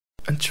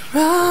A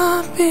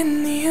drop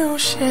in the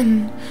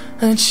ocean,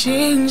 a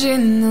change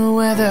in the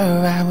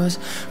weather. I was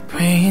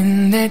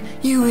praying that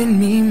you and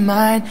me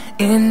might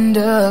end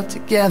up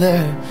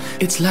together.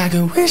 It's like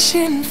a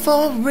wishing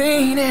for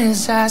rain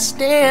as I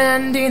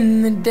stand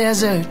in the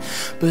desert,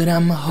 but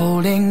I'm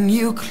holding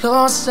you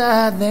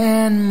closer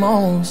than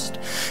most,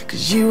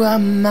 'cause you are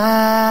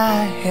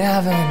my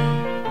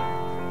heaven.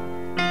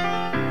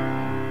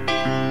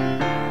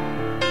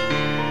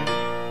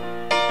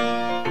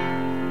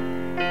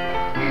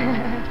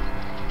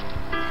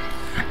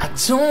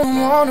 I don't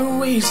wanna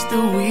waste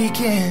the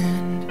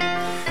weekend.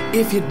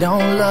 If you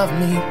don't love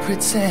me,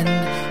 pretend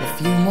a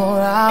few more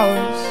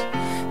hours,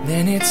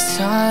 then it's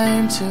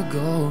time to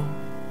go.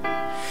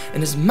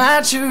 And as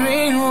my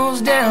train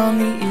rolls down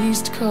the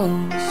east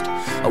coast,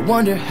 I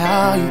wonder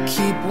how you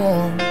keep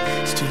warm.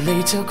 It's too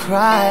late to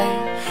cry,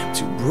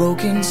 too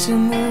broken to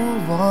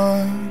move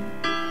on,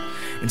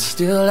 and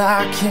still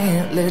I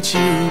can't let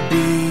you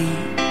be.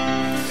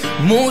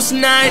 Most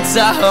nights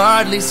I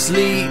hardly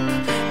sleep.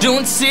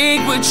 Don't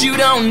take what you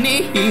don't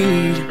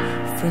need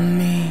from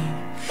me.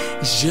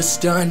 It's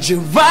just a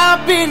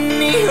drop in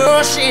the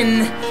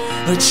ocean,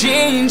 a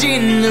change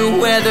in the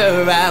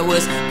weather. I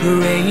was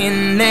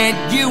praying that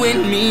you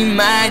and me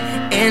might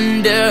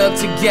end up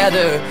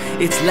together.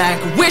 It's like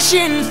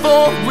wishing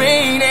for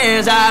rain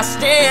as I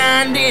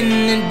stand in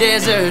the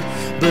desert,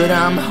 but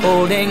I'm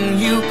holding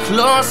you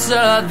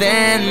closer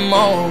than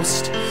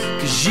most,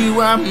 'cause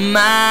you are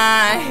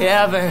my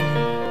heaven.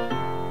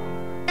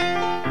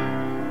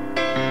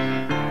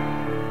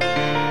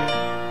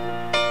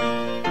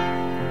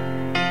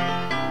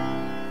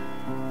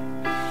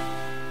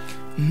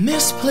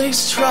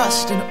 Misplaced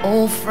trust in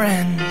old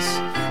friends,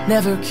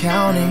 never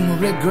counting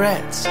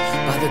regrets.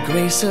 By the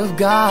grace of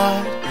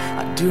God,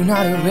 I do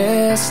not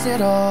rest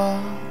at all.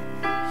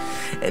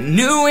 And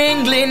New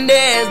England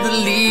as the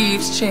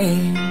leaves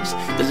change,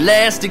 the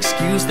last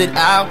excuse that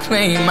I'll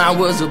claim. I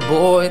was a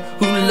boy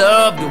who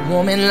loved a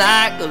woman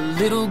like a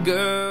little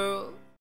girl.